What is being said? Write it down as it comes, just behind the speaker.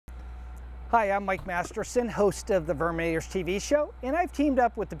Hi, I'm Mike Masterson, host of the Verminators TV show, and I've teamed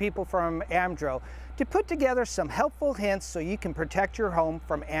up with the people from Amdro to put together some helpful hints so you can protect your home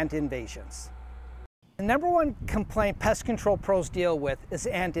from ant invasions. The number one complaint pest control pros deal with is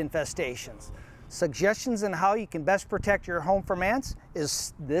ant infestations. Suggestions on how you can best protect your home from ants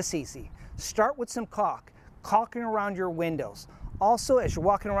is this easy. Start with some caulking around your windows. Also, as you're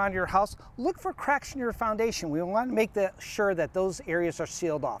walking around your house, look for cracks in your foundation. We want to make sure that those areas are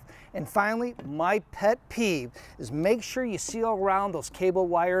sealed off. And finally, my pet peeve is make sure you seal around those cable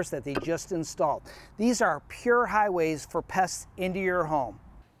wires that they just installed. These are pure highways for pests into your home.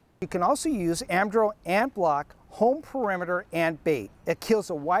 You can also use Amdro Ant Block Home Perimeter Ant Bait. It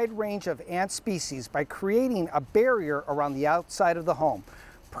kills a wide range of ant species by creating a barrier around the outside of the home,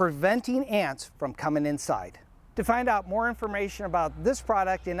 preventing ants from coming inside. To find out more information about this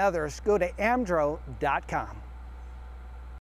product and others, go to amdro.com.